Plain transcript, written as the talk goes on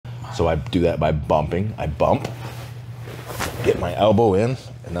So I do that by bumping. I bump, get my elbow in,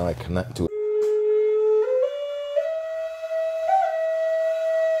 and now I connect to it.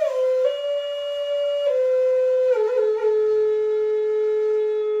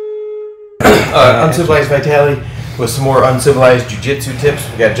 Uncivilized Vitality with some more Uncivilized JuJitsu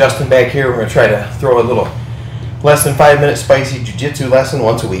tips. We got Justin back here. We're going to try to throw a little less than 5 minute spicy JuJitsu lesson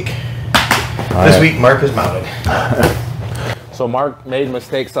once a week. This week, Mark is mounted. So Mark made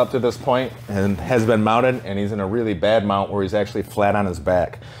mistakes up to this point and has been mounted, and he's in a really bad mount where he's actually flat on his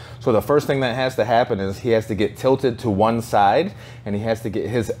back. So the first thing that has to happen is he has to get tilted to one side, and he has to get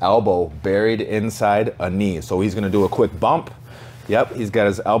his elbow buried inside a knee. So he's going to do a quick bump. Yep, he's got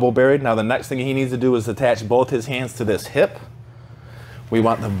his elbow buried. Now the next thing he needs to do is attach both his hands to this hip. We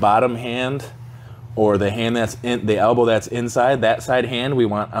want the bottom hand, or the hand that's in, the elbow that's inside, that side hand we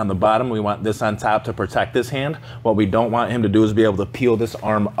want on the bottom. We want this on top to protect this hand. What we don't want him to do is be able to peel this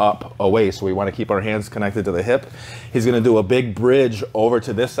arm up away. So we want to keep our hands connected to the hip. He's going to do a big bridge over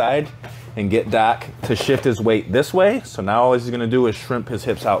to this side and get Doc to shift his weight this way. So now all he's going to do is shrimp his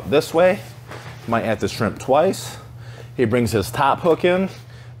hips out this way. Might have to shrimp twice. He brings his top hook in,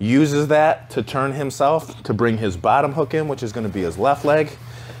 uses that to turn himself to bring his bottom hook in, which is going to be his left leg.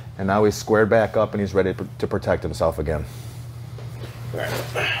 And now he's squared back up and he's ready to protect himself again.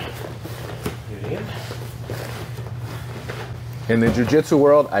 In the jiu-jitsu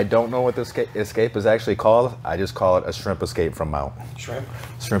world, I don't know what this escape is actually called. I just call it a shrimp escape from mount. Shrimp?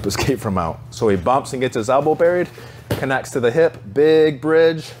 Shrimp escape from mount. So he bumps and gets his elbow buried, connects to the hip, big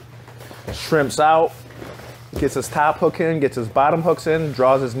bridge, shrimps out, gets his top hook in, gets his bottom hooks in,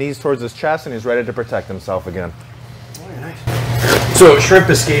 draws his knees towards his chest, and he's ready to protect himself again. Very nice. So shrimp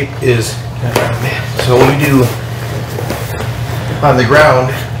escape is, so when we do on the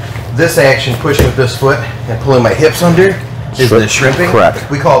ground, this action, pushing with this foot and pulling my hips under, is the shrimping. Correct.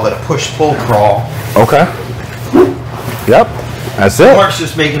 We call it a push-pull crawl. Okay. Yep. That's it. Mark's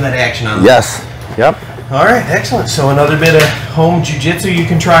just making that action on. Yes. Yep. All right. Excellent. So another bit of home jiu-jitsu you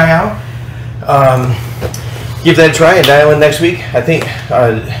can try out. Give that a try and dial in next week. I think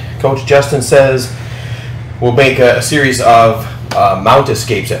Coach Justin says we'll make a series of mount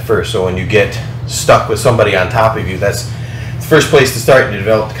escapes at first. So when you get stuck with somebody on top of you, that's the first place to start to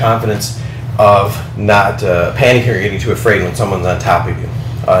develop the confidence of not panicking or getting too afraid when someone's on top of you.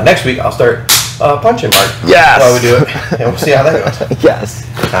 Next week, I'll start punching Mark. Yes. While we do it, and we'll see how that goes. Yes.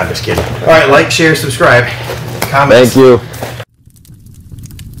 I'm just kidding. All right, like, share, subscribe, comments. Thank you.